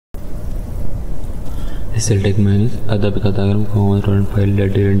SLTech Minus අද අපි කතා කරමු කොහොමද torrent file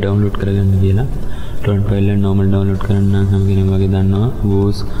එක direct download කරගන්න කියලා. torrent file එක normal download කරන්න නම් හැම කෙනෙක් වගේ දන්නවා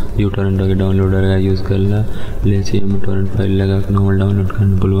Goose uTorrent වගේ downloader එක use කරලා ලේසියෙන්ම torrent file එකක් normal download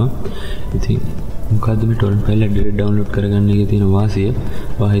කරන්න පුළුවන්. ඉතින් මොකද්ද මේ torrent file එක direct download කරගන්න එකේ තියෙන වාසිය?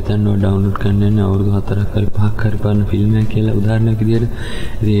 ඔයා හිතන්නේ download කරන්න යන්නේ අවුරුදු 4ක් හරි 5ක් හරි පාන ෆිල්ම් එකක් කියලා උදාහරණයක් විදියට.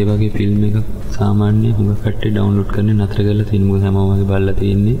 ඉතින් ඒ වගේ ෆිල්ම් එකක් සාමාන්‍ය හුඟ කට්ටිය download කරන්නේ නතර කරලා තියෙන මොකද හැමෝම වගේ බලලා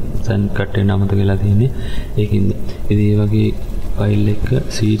තියෙන්නේ සන් කට්ටිය නමත කියලා තියෙන්නේ ඒකින්ද. ඉතින් ඒ වගේ ෆයිල් එක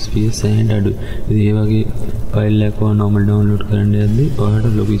speed සෑහෙන අඩුයි. ඉතින් ඒ වගේ ෆයිල් එකක් normal download කරන්න යද්දී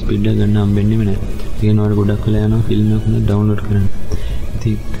ඔයාලට ලොකු ස්පීඩ් එකක් ගන්න හම්බෙන්නේ නැහැ. ඒ කියන්නේ ඔයාලට ගොඩක් වෙලා යනවා ෆිල්ම් එකක් download කරන්න.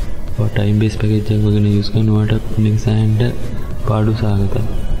 ඉතින් time based package එකක් වගේ use කරනකොට මේක සෑහෙන පාඩු සහගතයි.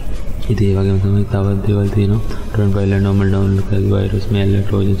 ඉතින් ඒ වගේම තමයි තවත් දේවල් තියෙනවා. torrent file එක normal download කරද්දී virus mail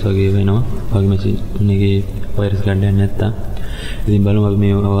trojans වගේ වෙනවා. වගේ machine එකේ virus ගන්න යන්නේ නැත්තම්. ඉතින් බලමු අපි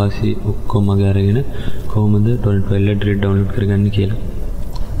මේ අවාසි ඔක්කොම අරගෙන කොහොමද torrent file එක direct download කරගන්නේ කියලා.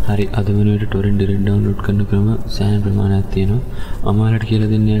 හරි අද වෙන විදිහට torrent direct download කරන ක්‍රම සෑහෙන ප්‍රමාණයක් තියෙනවා. අමාරුට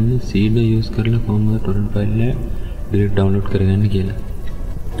කියලා දෙන්න යන්නේ Seedr use කරලා කොහොමද torrent file එක direct download කරගන්නේ කියලා.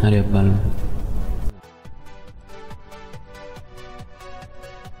 හරි අපි බලමු.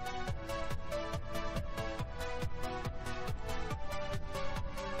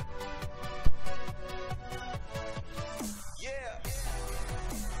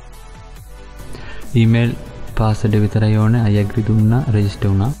 email password විතරයි ඕනේ. I agree දුන්නා register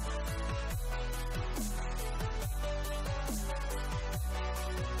වුණා.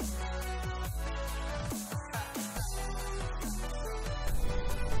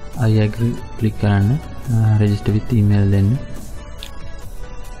 I agree click කරන්න register with email දෙන්න.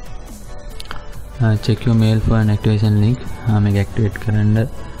 check your mail for an activation link. මේක activate කරන්න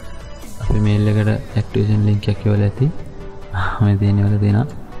අපේ mail එකට activation link එකක් එවලා ඇති. මේ තියෙනවා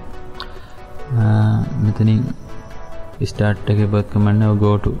මෙතනින් start එකේ බත් කමන්න go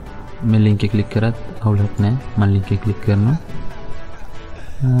to මේ link එක click කරත් අවුලක් නැහැ. මම link එක click කරනවා.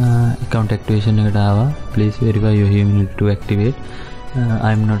 account activation එකට ආවා. please verify your email to activate.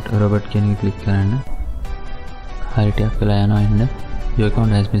 I'm not a robot කියන එක click කරන්න. හරියට අප්ලයි යනවා එන්න. Your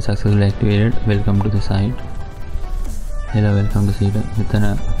account has been successfully activated. Welcome to the site. hello welcome to Seedr. මෙතන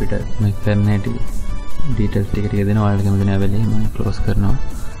අපිට මේ කරන්න ඇති details ටික දෙනවා. ඔයාලට කැමති නැහැ වෙලේ මම close කරනවා.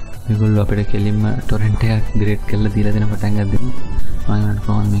 මේගොල්ලෝ අපිට කෙලින්ම torrent එකක් create කරලා දීලා දෙන පටන් ගන්නවා. මම උන්ට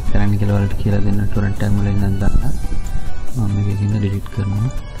කොහොමද මේක කරන්න කියලා ඔයාලට කියලා දෙන්න torrent එක මුලින් ඉඳන් දාලා මම මේකකින් delete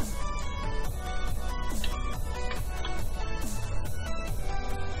කරනවා.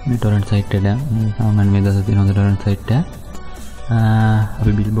 මේ torrent site එක සාමාන්‍ය මේ දවස් තියෙන හොඳ torrent site එක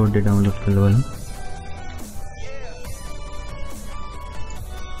අපි billboard එක download කරලා බලමු.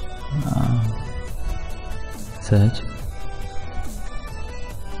 search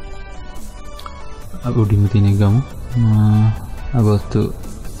උඩින්ම තියෙන එක ගමු. අගෝස්තු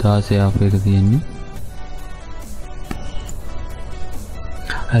 16 අපේක තියෙන්නේ.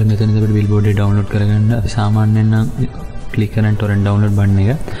 හරි මෙතනදී අපිට billboard එක download කරගන්න අපි සාමාන්‍යයෙන් නම් click කරන torrent download button එක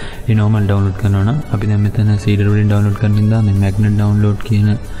ඒ normal download කරනවා නම් අපි දැන් මෙතන Seedr වලින් download කරන ඉඳලා මේ magnet download කියන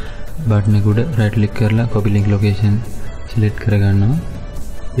button එක උඩ right click කරලා copy link location select කරගන්නවා.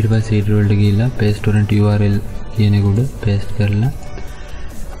 ඊට පස්සේ Seedr වලට ගිහිල්ලා paste torrent URL කියන එක උඩ paste කරලා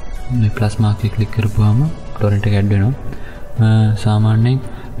මේ plus mark එක click කරපුවාම torrent එක add වෙනවා. සාමාන්‍යයෙන්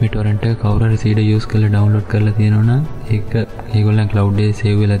මේ torrent එක කවුරු හරි Seedr use කරලා download කරලා තියෙනවා නම් ඒක ඒගොල්ලන් cloud එකේ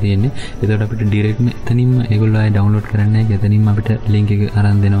save වෙලා තියෙන්නේ. ඒකට අපිට direct එතනින්ම ඒගොල්ලෝ ආයේ download කරන්න නැහැ. එතනින්ම අපිට link එක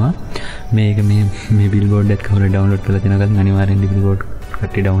අරන් දෙනවා. මේක මේ billboard එක කවුරු හරි download කරලා තියෙනවා නම් අනිවාර්යෙන් billboard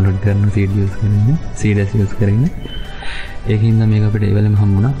කට්ටිය download කරනවා Seedr use කරගෙන. ඒකින්ද මේක අපිට ඒ වෙලෙම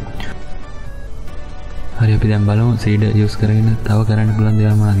හම්බුණා. හරි අපි දැන් බලමු Seedr use කරගෙන තව කරන්න පුළුවන්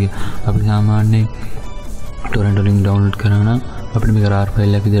දේවල් මොනවද කියලා. අපි සාමාන්‍යයෙන් torrent වලින් download කරනවා නම් අපිට මේක RAR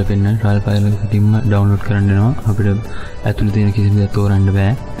file එකක් විදිහට පෙන්නන RAR file එක පිටින්ම download කරන්න වෙනවා. අපිට ඇතුළේ තියෙන කිසිම දෙයක් තෝරන්න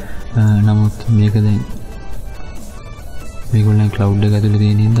බෑ. නමුත් මේක දැන් මේගොල්ලන් cloud එක ඇතුළේ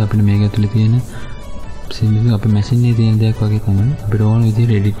තියෙන හින්දා අපිට මේක ඇතුළේ තියෙන සිම්පල් අපේ machine එකේ තියෙන දෙයක් වගේ තමයි අපිට ඕන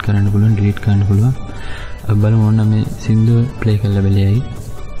විදිහට edit කරන්න පුළුවන්, delete කරන්න පුළුවන්. අපි බලමු ඕන මේ සින්දුව play කරලා බලයයි.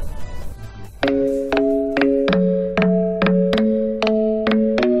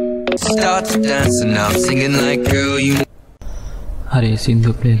 Start to dance and I'm singing like girl you. හරි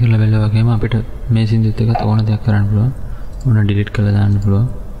සින්දුව ප්ලේ කරලා බලලා වගේම අපිට මේ සින්දුවත් එකත් ඕන දෙයක් කරන්න පුළුවන්. ඕන ඩිලීට් කරලා දාන්න පුළුවන්.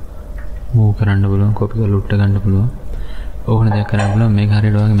 මූව් කරන්න පුළුවන්, කොපි කරලා උට්ට ගන්න පුළුවන්. ඕන දෙයක් කරන්න පුළුවන්. මේක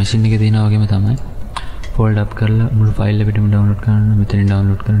හරියට ඔයාගේ මැෂින් එකේ තියෙනා වගේම තමයි. ෆෝල්ඩ් අප් කරලා මුළු ෆයිල් එක පිටම ඩවුන්ලෝඩ් කරන්න මෙතනින්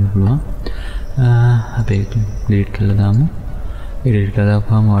ඩවුන්ලෝඩ් කරන්න පුළුවන්. අපි ඩිලීට් කරලා දාමු. ඩිලීට් කරලා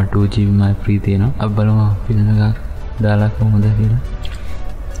දාපුවාම 2GB my free තියෙනවා. අපි බලමු ෆිල්ම් එකක් දාලා කොහොමද කියලා.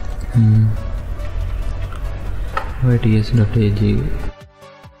 ts.ag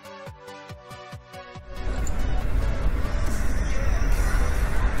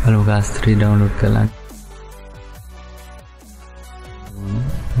kalau gas 3 download කරලා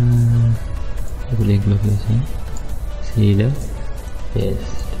link location Seedr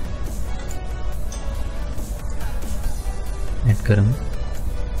paste add කරමු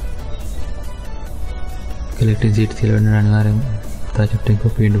collecting sheet කියලා වෙන අනිවාර්යෙන් තාචුට්ටෙන්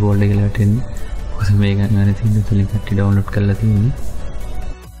copy and fold එකකට වැටෙන්නේ කොහොමද මේ ගන්න තියෙන්නේ තුලින් කට්ටි download කරලා තියෙන්නේ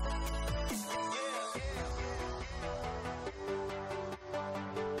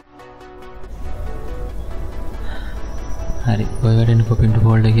හරි ඔය වැඩෙන copy and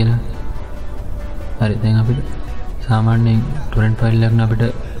fold එක කියලා හරි දැන් අපිට සාමාන්‍යයෙන් torrent file එකක් අපිට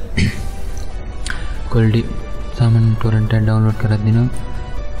quality සාමාන්‍ය torrent එක download කරලා දිනවා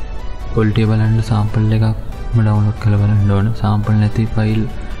quality බලන්න sample එකක්ම download කරලා බලන්න ඕන sample නැති file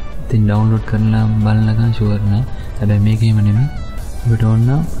ඉතින් download කරලා බලනකන් sure නෑ හැබැයි මේකේම නෙමෙයි අපිට ඕන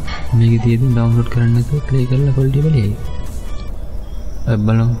නම් මේකේ තියෙන download කරන්න නැතුව play කරලා quality බලයි අපි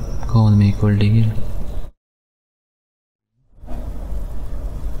බලමු කොහොමද මේ quality කියලා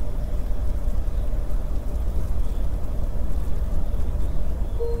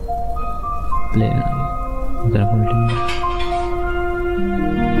play udah quality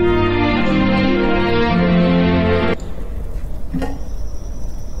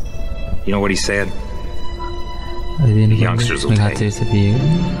You know what he said? youngsters will take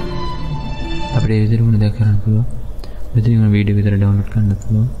අපේ විදිහට මොනවද කරන්න පුළුවන් මෙතන වීඩියෝ විතර ඩවුන්ලෝඩ් කරන්න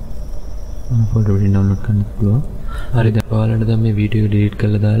පුළුවන් ෆොටෝ වලින් ඩවුන්ලෝඩ් කරන්න පුළුවන් හරි දැන් ඔයාලට දැන් මේ වීඩියෝ ඩිලීට්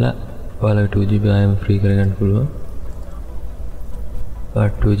කරලා දාලා ඔයාලට 2GB RAM ෆ්‍රී කරගන්න පුළුවන්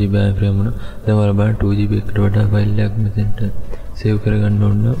 2GB RAM ෆ්‍රී වුණා දැන් ඔයාලා බලන්න 2GB එකට වඩා ෆයිල් එකක් මෙතෙන්ට සේව් කරගන්න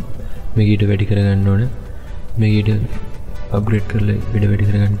ඕන මේක ඊට වැඩි කරගන්න ඕන මේක ඊට අප්ග්‍රේඩ් කරලා ඊට වැඩි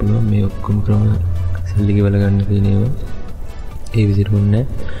කරගන්න පුළුවන් මේ ඔක්කොම ක්‍රම සල්ලි ගෙවලා ගන්න තියෙන ඒවා ඒ විදිහට මොන්නේ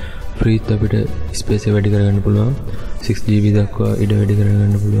ෆ්‍රීත් අපිට ස්පේස් එක වැඩි කරගන්න පුළුවන් 6GB දක්වා ඊට වැඩි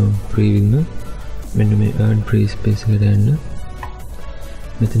කරගන්න පුළුවන් ෆ්‍රී වින්න මෙන්න මේ earn free space එකට යන්න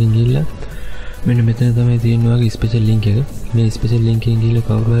මෙතනින් ගිහලා මෙන්න මෙතන තමයි තියෙන වගේ ස්පෙෂල් ලින්ක් එක මේ ස්පෙෂල් ලින්ක් එකෙන් ගිහලා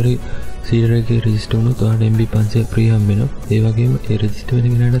කවුරු හරි Seedr එකේ රෙජිස්ටර් වුණොත් ඔයාලට MB 500 ෆ්‍රී හම්බ වෙනවා ඒ වගේම ඒ රෙජිස්ටර්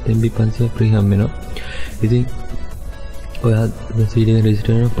වෙන කෙනාට MB 500 ෆ්‍රී හම්බ වෙනවා ඉතින් ඔයා Seedr එක රෙජිස්ටර්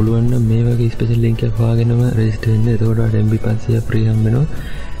කරන්න පුළුවන් නම් මේ වගේ ස්පෙෂල් ලින්ක් එකක් හොයාගෙනම රෙජිස්ටර් වෙන්න එතකොට ඔයාලට MB 500 ෆ්‍රී හම්බ වෙනවා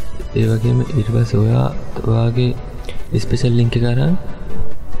ඒ වගේම ඊට පස්සේ ඔයාගේ ස්පෙෂල් ලින්ක් එක අරන්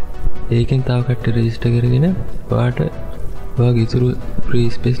ඒකෙන් තව කට්ටිය රෙජිස්ටර් කරගෙන ඔයාට ඔයාගේ ඉතුරු ෆ්‍රී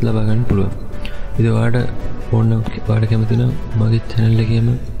ස්පේස් ලබා ගන්න පුළුවන් ඉතින් ඔයාට ඕන නම් ඔයාට කැමති නම් මගේ channel එකේම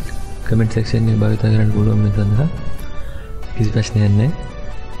comment section එක භාවිත කරන්න පුළුවන් මේ සඳහා කිසි ප්‍රශ්නයක් නැහැ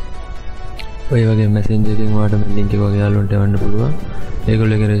ඔය වගේ messenger එකෙන් ඔයාට මේ link එක ඔයාගේ යාළුවන්ට යවන්න පුළුවන්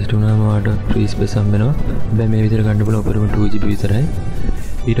ඒගොල්ලෝ එක රෙජිස්ටර් වුණාම ඔයාට free space හම්බ වෙනවා හැබැයි මේ විදිහට ගන්න පුළුවන් උපරිම 2GB විතරයි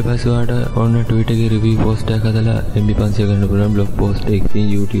ඊට පස්සේ ඔයාට ඕන Twitter එකේ review post එකක් හදලා MB 500 ගන්න පුළුවන් blog post එකකින්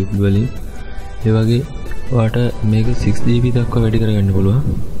YouTube වලින් ඒ වගේ ඔයාට මේක 6GB දක්වා වැඩි කරගන්න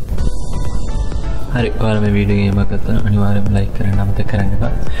පුළුවන් හරි ඔයාලා මේ වීඩියෝ එක මම ගත්තා අනිවාර්යයෙන්ම ලයික් කරන්න අමතක කරන්න එපා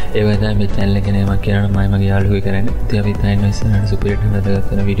ඒ වගේ තමයි මේ channel එකේ නම කියනවා මම මගේ යාළුවෙක් කරන්නේ ඉතින් අපි තනියම ඉස්සරහට සුපිරිට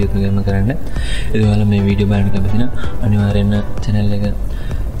හදාගත්ත වීඩියෝ තුනක්ම කරන්න ඉතින් ඔයාලා මේ වීඩියෝ බලන්න කැමති නම් අනිවාර්යෙන්ම channel එක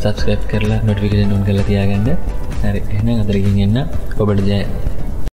subscribe කරලා notification on කරලා තියාගන්න හරි එහෙනම් අද ගිහින් එන්න ඔබට ජය